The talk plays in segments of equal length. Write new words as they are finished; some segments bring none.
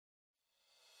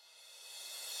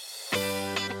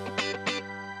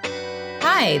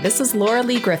Hi, this is Laura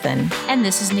Lee Griffin. And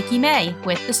this is Nikki May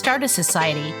with the Stardust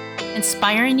Society,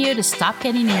 inspiring you to stop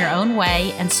getting in your own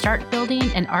way and start building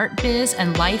an art biz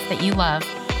and life that you love.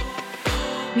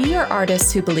 We are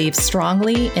artists who believe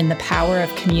strongly in the power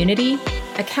of community,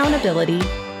 accountability,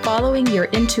 following your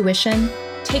intuition,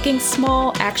 taking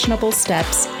small, actionable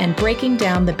steps, and breaking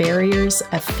down the barriers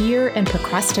of fear and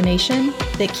procrastination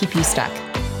that keep you stuck.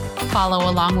 Follow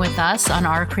along with us on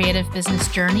our creative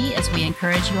business journey as we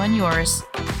encourage you on yours.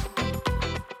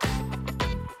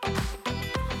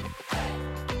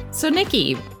 So,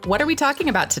 Nikki, what are we talking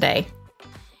about today?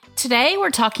 Today, we're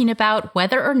talking about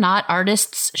whether or not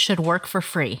artists should work for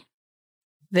free.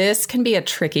 This can be a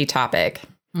tricky topic.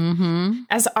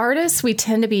 As artists, we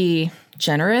tend to be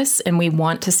generous and we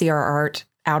want to see our art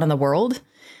out in the world.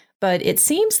 But it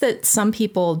seems that some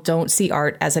people don't see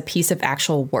art as a piece of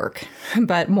actual work,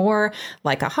 but more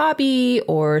like a hobby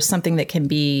or something that can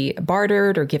be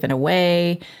bartered or given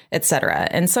away, etc.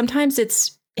 And sometimes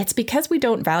it's because we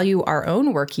don't value our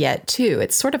own work yet, too.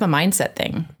 It's sort of a mindset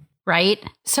thing. Right?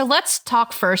 So let's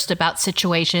talk first about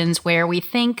situations where we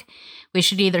think we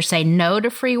should either say no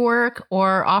to free work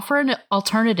or offer an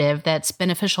alternative that's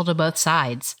beneficial to both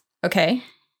sides. Okay.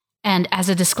 And as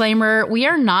a disclaimer, we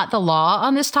are not the law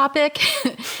on this topic.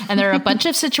 And there are a bunch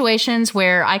of situations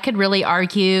where I could really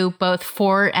argue both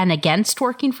for and against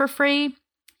working for free.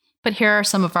 But here are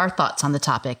some of our thoughts on the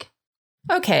topic.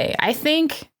 Okay, I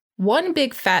think one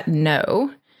big fat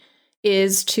no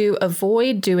is to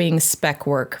avoid doing spec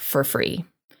work for free.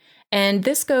 And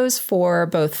this goes for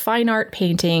both fine art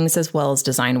paintings as well as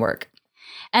design work.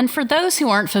 And for those who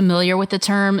aren't familiar with the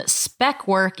term, spec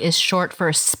work is short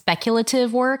for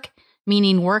speculative work,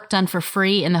 meaning work done for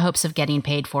free in the hopes of getting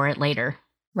paid for it later.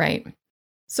 Right.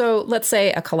 So let's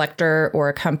say a collector or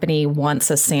a company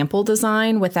wants a sample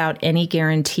design without any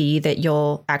guarantee that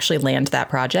you'll actually land that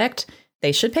project.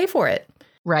 They should pay for it.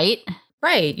 Right?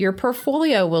 Right. Your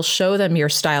portfolio will show them your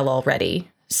style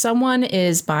already. Someone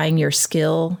is buying your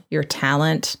skill, your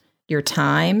talent, your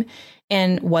time,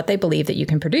 and what they believe that you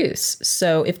can produce.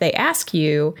 So if they ask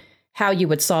you how you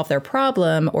would solve their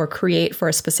problem or create for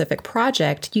a specific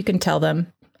project, you can tell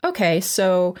them, okay,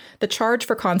 so the charge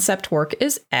for concept work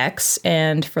is X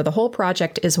and for the whole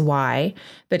project is Y.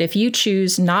 But if you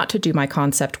choose not to do my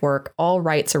concept work, all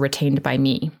rights are retained by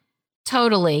me.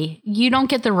 Totally. You don't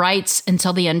get the rights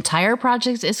until the entire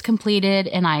project is completed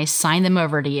and I sign them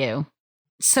over to you.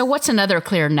 So what's another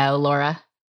clear no, Laura?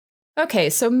 Okay,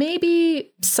 so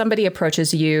maybe somebody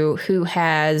approaches you who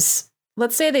has,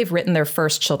 let's say they've written their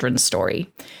first children's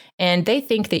story, and they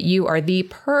think that you are the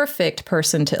perfect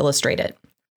person to illustrate it.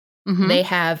 They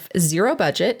have zero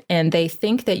budget, and they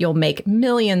think that you'll make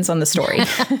millions on the story.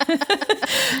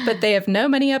 But they have no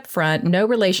money up front, no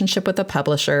relationship with a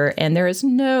publisher, and there is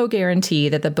no guarantee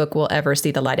that the book will ever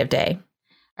see the light of day.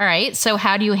 All right, so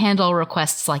how do you handle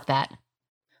requests like that?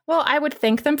 Well, I would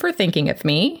thank them for thinking of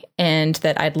me and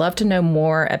that I'd love to know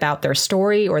more about their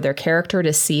story or their character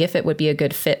to see if it would be a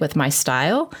good fit with my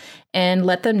style, and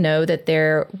let them know that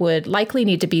there would likely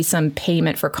need to be some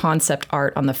payment for concept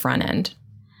art on the front end.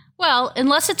 Well,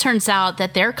 unless it turns out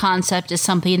that their concept is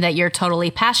something that you're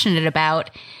totally passionate about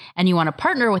and you want to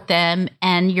partner with them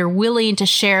and you're willing to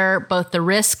share both the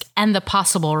risk and the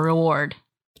possible reward.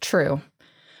 True.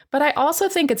 But I also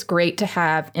think it's great to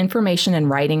have information in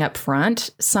writing up front,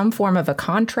 some form of a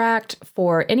contract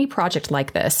for any project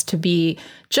like this to be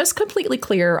just completely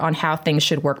clear on how things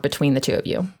should work between the two of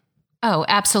you. Oh,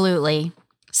 absolutely.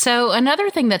 So another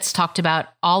thing that's talked about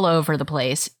all over the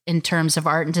place in terms of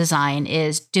art and design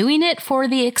is doing it for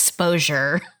the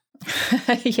exposure.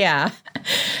 Yeah.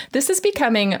 This is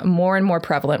becoming more and more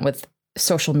prevalent with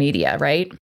social media,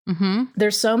 right?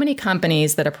 There's so many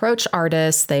companies that approach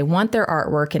artists. They want their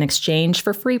artwork in exchange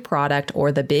for free product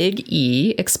or the big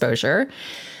E, exposure.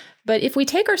 But if we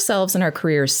take ourselves and our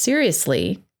careers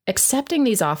seriously, accepting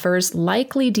these offers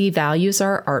likely devalues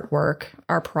our artwork,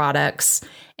 our products,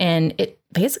 and it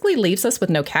basically leaves us with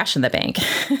no cash in the bank.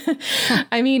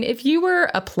 I mean, if you were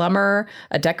a plumber,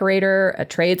 a decorator, a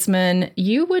tradesman,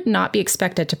 you would not be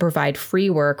expected to provide free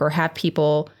work or have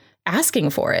people asking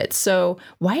for it. So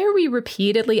why are we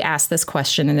repeatedly asked this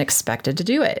question and expected to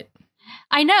do it?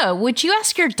 I know. Would you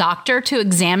ask your doctor to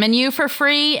examine you for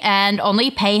free and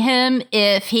only pay him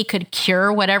if he could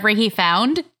cure whatever he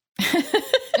found?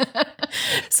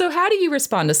 So how do you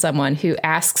respond to someone who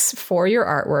asks for your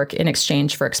artwork in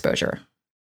exchange for exposure?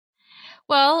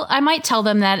 Well, I might tell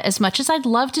them that as much as I'd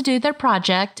love to do their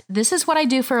project, this is what I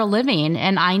do for a living,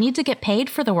 and I need to get paid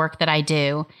for the work that I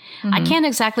do. I can't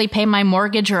exactly pay my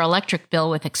mortgage or electric bill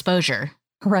with exposure.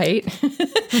 Right.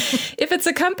 If it's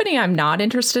a company I'm not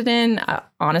interested in,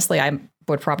 honestly, I'm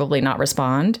would probably not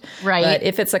respond. Right. But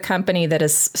if it's a company that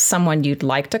is someone you'd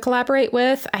like to collaborate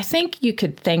with, I think you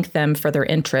could thank them for their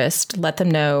interest, let them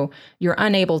know you're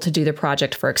unable to do the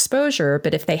project for exposure,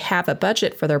 but if they have a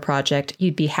budget for their project,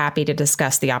 you'd be happy to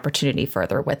discuss the opportunity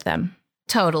further with them.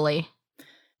 Totally.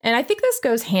 And I think this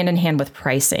goes hand in hand with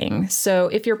pricing. So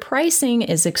if your pricing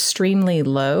is extremely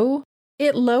low,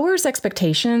 it lowers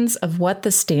expectations of what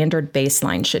the standard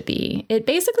baseline should be. It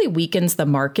basically weakens the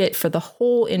market for the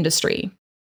whole industry.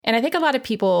 And I think a lot of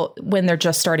people, when they're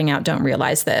just starting out, don't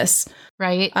realize this.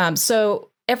 Right. So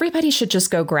everybody should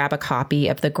just go grab a copy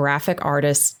of the Graphic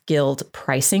Artists Guild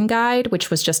Pricing Guide,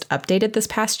 which was just updated this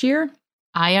past year.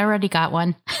 I already got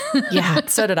one. Yeah,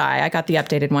 so did I. I got the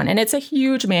updated one. And it's a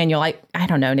huge manual. I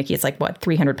don't know, Nikki, it's like,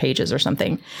 300 pages or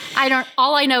something.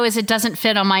 All I know is it doesn't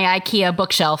fit on my IKEA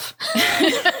bookshelf.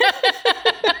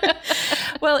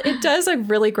 Well, it does a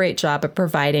really great job of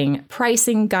providing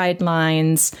pricing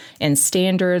guidelines and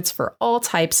standards for all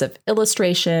types of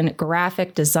illustration,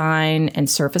 graphic design, and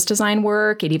surface design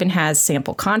work. It even has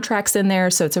sample contracts in there.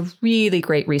 So it's a really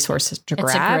great resource to grab.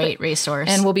 It's a great resource.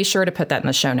 And we'll be sure to put that in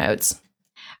the show notes.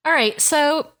 All right.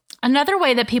 So another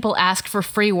way that people ask for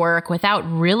free work without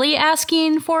really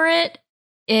asking for it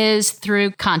is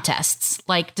through contests,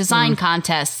 like design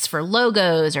contests for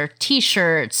logos or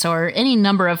T-shirts or any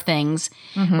number of things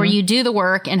where you do the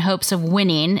work in hopes of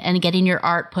winning and getting your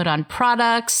art put on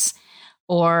products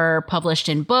or published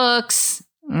in books.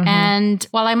 And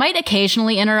while I might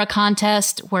occasionally enter a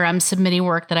contest where I'm submitting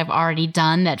work that I've already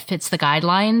done that fits the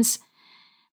guidelines,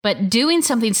 but doing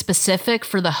something specific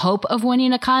for the hope of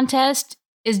winning a contest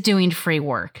is doing free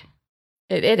work.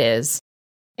 It is.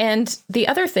 And the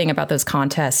other thing about those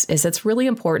contests is it's really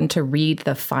important to read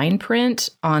the fine print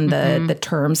on the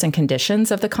terms and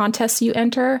conditions of the contests you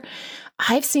enter.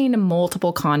 I've seen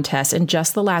multiple contests in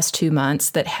just the last 2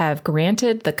 months that have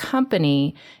granted the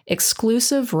company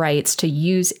exclusive rights to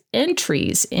use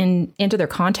entries into their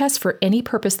contest for any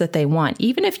purpose that they want,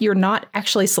 even if you're not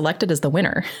actually selected as the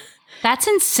winner. That's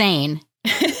insane.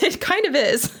 It kind of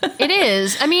is. It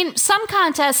is. I mean, some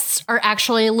contests are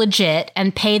actually legit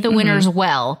and pay the winners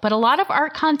well, but a lot of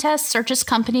art contests are just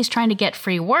companies trying to get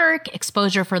free work,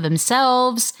 exposure for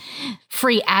themselves,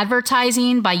 free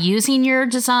advertising by using your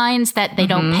designs that they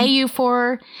don't pay you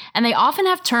for, and they often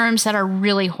have terms that are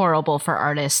really horrible for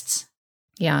artists.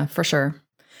 Yeah, for sure.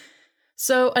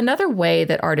 So another way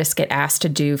that artists get asked to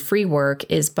do free work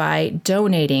is by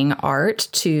donating art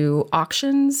to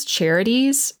auctions,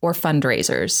 charities, or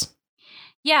fundraisers.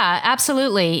 Yeah,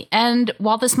 absolutely. And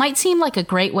while this might seem like a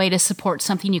great way to support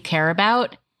something you care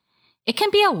about, it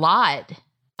can be a lot.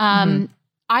 I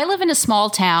live in a small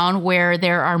town where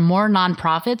there are more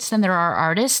nonprofits than there are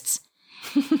artists.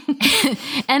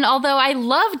 And although I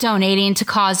love donating to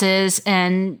causes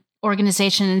and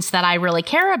organizations that I really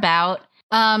care about,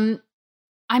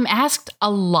 I'm asked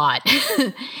a lot.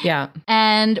 Yeah.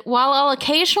 And while I'll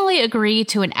occasionally agree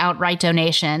to an outright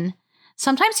donation,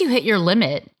 sometimes you hit your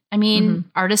limit. I mean,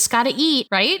 artists got to eat,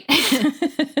 right?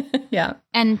 Yeah.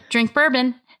 And drink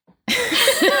bourbon.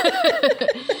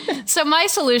 So my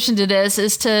solution to this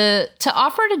is to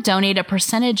offer to donate a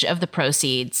percentage of the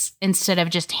proceeds instead of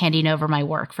just handing over my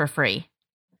work for free.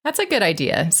 That's a good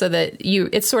idea. So that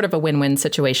it's sort of a win-win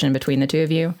situation between the two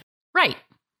of you. Right.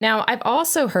 Now, I've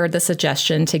also heard the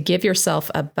suggestion to give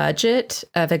yourself a budget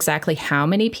of exactly how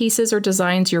many pieces or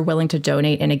designs you're willing to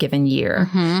donate in a given year.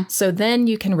 So then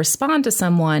you can respond to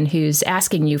someone who's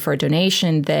asking you for a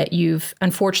donation that you've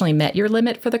unfortunately met your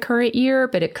limit for the current year,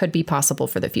 but it could be possible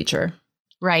for the future.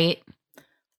 Right.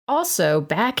 Also,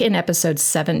 back in episode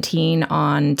 17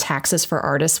 on taxes for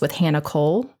artists with Hannah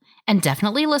Cole. And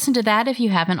definitely listen to that if you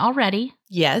haven't already.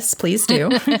 Yes, please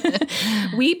do.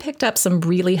 We picked up some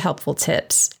really helpful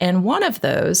tips. And one of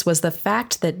those was the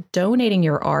fact that donating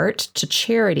your art to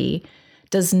charity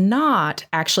does not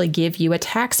actually give you a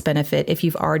tax benefit if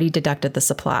you've already deducted the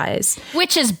supplies.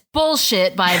 Which is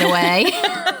bullshit, by the way.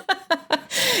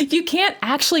 You can't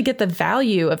actually get the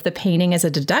value of the painting as a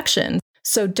deduction.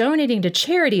 So donating to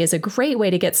charity is a great way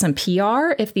to get some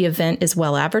PR if the event is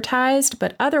well advertised,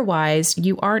 but otherwise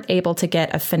you aren't able to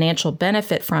get a financial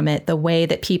benefit from it the way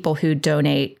that people who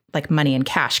donate like money and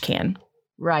cash can.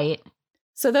 Right.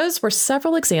 So those were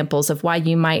several examples of why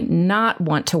you might not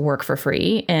want to work for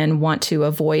free and want to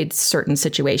avoid certain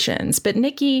situations. But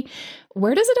Nikki,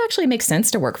 where does it actually make sense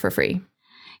to work for free?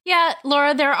 Yeah,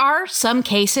 Laura, there are some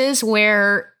cases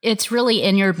where it's really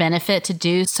in your benefit to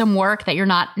do some work that you're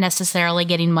not necessarily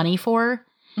getting money for.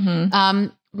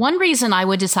 One reason I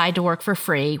would decide to work for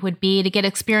free would be to get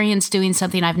experience doing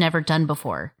something I've never done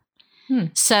before.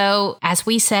 So as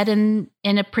we said in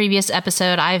a previous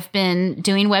episode, I've been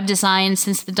doing web design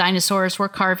since the dinosaurs were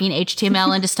carving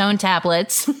HTML into stone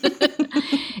tablets.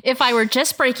 If I were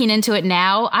just breaking into it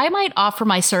now, I might offer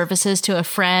my services to a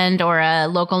friend or a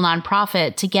local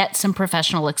nonprofit to get some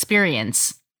professional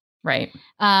experience. Right.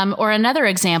 Or another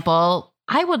example,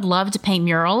 I would love to paint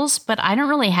murals, but I don't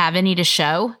really have any to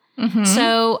show.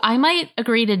 So I might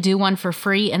agree to do one for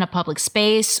free in a public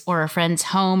space or a friend's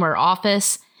home or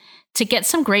office to get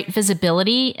some great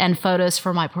visibility and photos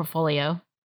for my portfolio.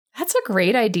 That's a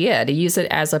great idea to use it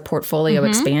as a portfolio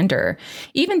expander.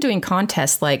 Even doing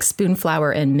contests like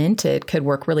Spoonflower and Minted could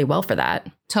work really well for that.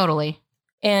 Totally.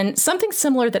 And something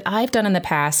similar that I've done in the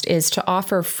past is to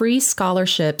offer free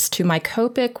scholarships to my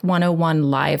Copic 101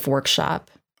 live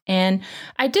workshop. And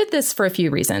I did this for a few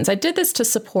reasons. I did this to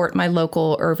support my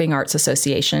local Irving Arts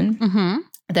Association.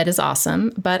 That is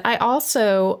awesome. But I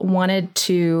also wanted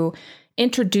to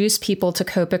introduce people to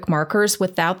Copic markers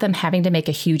without them having to make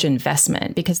a huge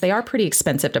investment because they are pretty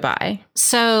expensive to buy.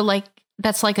 So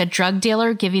that's like a drug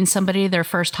dealer giving somebody their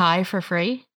first high for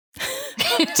free?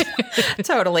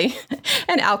 Totally.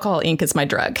 And alcohol ink is my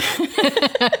drug.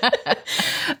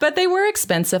 But they were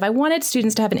expensive. I wanted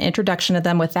students to have an introduction to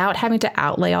them without having to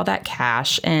outlay all that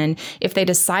cash. And if they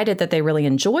decided that they really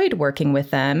enjoyed working with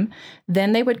them,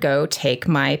 then they would go take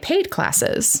my paid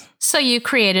classes. So you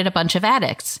created a bunch of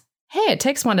addicts. Hey, it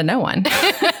takes one to know one.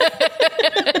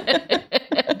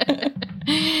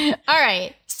 All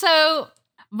right. So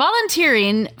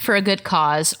volunteering for a good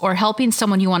cause or helping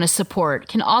someone you want to support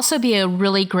can also be a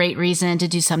really great reason to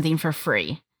do something for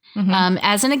free.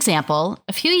 As an example,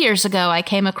 a few years ago, I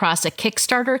came across a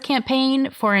Kickstarter campaign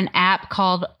for an app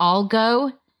called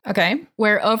Allgo. Okay.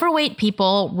 Where overweight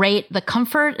people rate the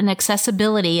comfort and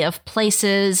accessibility of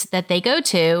places that they go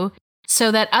to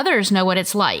so that others know what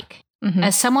it's like.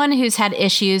 As someone who's had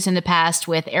issues in the past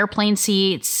with airplane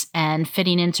seats and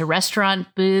fitting into restaurant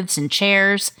booths and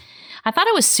chairs, I thought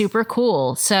it was super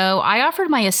cool. So I offered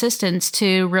my assistance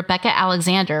to Rebecca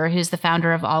Alexander, who's the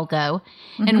founder of Allgo,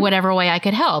 in whatever way I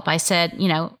could help. I said,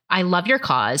 I love your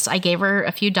cause. I gave her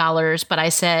a few dollars, but I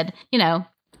said, I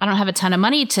don't have a ton of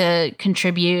money to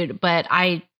contribute, but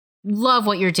I love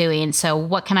what you're doing. So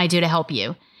what can I do to help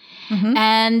you?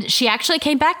 And she actually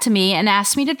came back to me and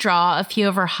asked me to draw a few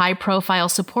of her high-profile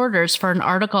supporters for an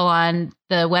article on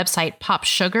the website Pop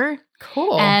Sugar.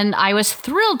 Cool. And I was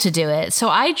thrilled to do it. So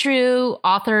I drew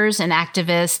authors and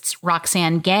activists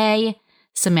Roxane Gay,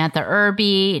 Samantha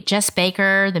Irby, Jess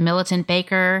Baker, the Militant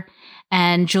Baker,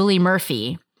 and Julie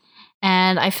Murphy.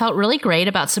 And I felt really great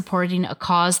about supporting a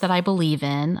cause that I believe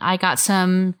in. I got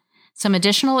some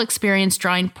additional experience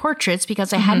drawing portraits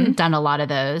because I hadn't done a lot of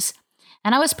those.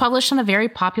 And I was published on a very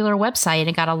popular website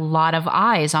and got a lot of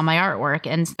eyes on my artwork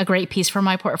and a great piece for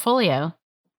my portfolio.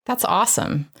 That's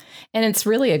awesome. And it's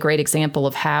really a great example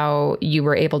of how you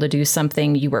were able to do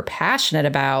something you were passionate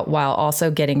about while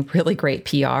also getting really great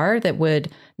PR that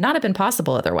would not have been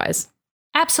possible otherwise.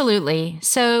 Absolutely.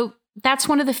 So that's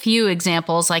one of the few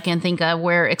examples I can think of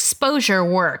where exposure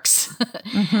works.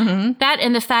 That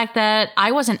and the fact that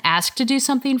I wasn't asked to do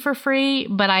something for free,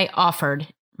 but I offered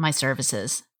my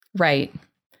services. Right.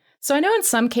 So I know in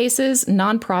some cases,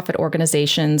 nonprofit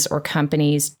organizations or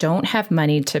companies don't have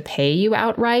money to pay you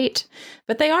outright,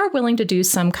 but they are willing to do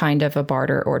some kind of a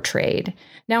barter or trade.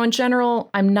 Now, in general,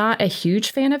 I'm not a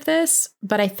huge fan of this,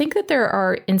 but I think that there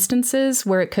are instances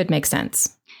where it could make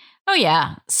sense. Oh,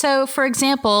 yeah. So, for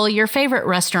example, your favorite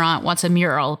restaurant wants a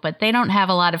mural, but they don't have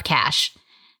a lot of cash.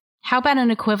 How about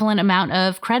an equivalent amount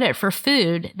of credit for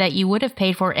food that you would have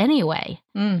paid for anyway?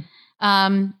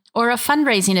 Or a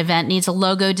fundraising event needs a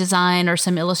logo design or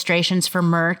some illustrations for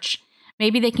merch.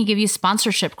 Maybe they can give you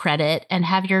sponsorship credit and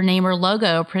have your name or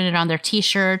logo printed on their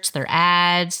t-shirts, their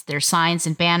ads, their signs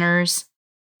and banners.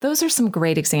 Those are some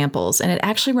great examples, and it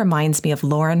actually reminds me of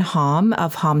Lauren Hom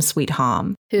of Hom Sweet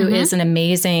Hom, who is an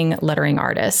amazing lettering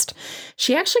artist.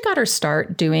 She actually got her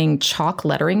start doing chalk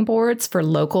lettering boards for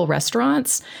local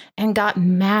restaurants and got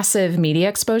massive media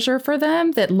exposure for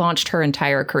them that launched her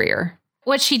entire career.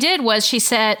 What she did was she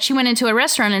went into a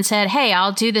restaurant and said, hey,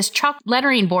 I'll do this chalk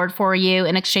lettering board for you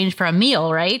in exchange for a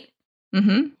meal, right?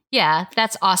 Yeah,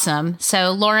 that's awesome.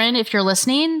 So, Lauren, if you're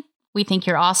listening, we think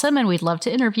you're awesome and we'd love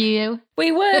to interview you.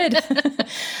 We would.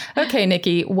 Okay,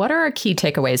 Nikki, what are our key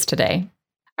takeaways today?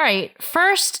 All right.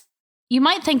 First, you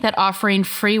might think that offering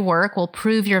free work will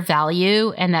prove your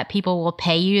value and that people will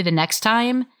pay you the next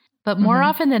time. But more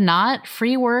often than not,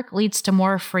 free work leads to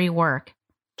more free work.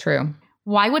 True.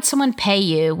 Why would someone pay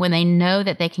you when they know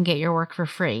that they can get your work for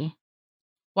free?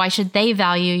 Why should they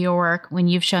value your work when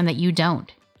you've shown that you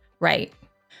don't? Right.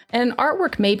 And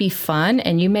artwork may be fun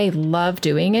and you may love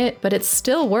doing it, but it's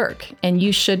still work and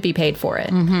you should be paid for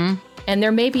it. And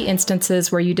there may be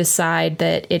instances where you decide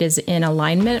that it is in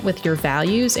alignment with your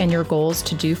values and your goals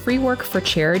to do free work for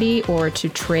charity or to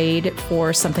trade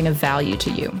for something of value to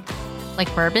you.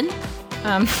 Like bourbon?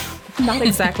 Not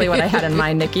exactly what I had in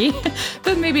mind, Nikki,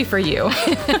 but maybe for you. All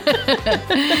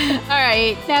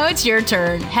right, now it's your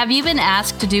turn. Have you been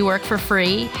asked to do work for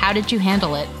free? How did you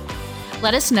handle it?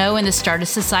 Let us know in the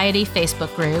Stardust Society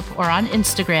Facebook group or on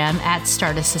Instagram at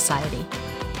Stardust Society.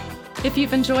 If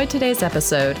you've enjoyed today's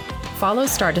episode, follow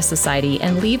Stardust Society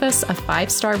and leave us a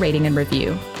 5-star rating and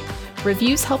review.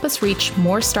 Reviews help us reach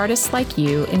more Stardusts like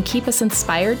you and keep us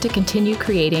inspired to continue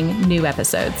creating new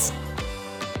episodes.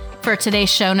 For today's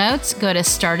show notes, go to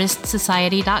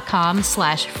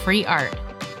stardustsociety.com/freeart.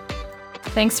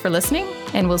 Thanks for listening,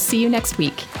 and we'll see you next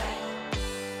week.